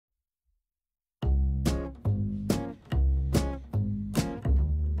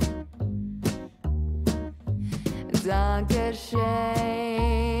Danke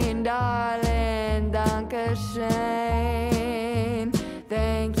Schoen, darling, Danke Schoen.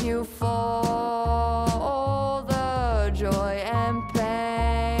 Thank you for all the joy and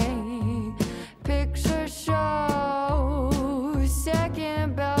pain. Picture show,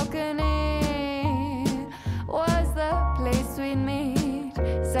 second balcony was the place we'd meet.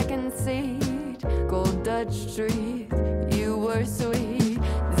 Second seat, Gold Dutch Street, you were sweet.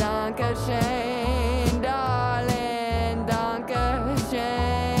 Danke Schoen.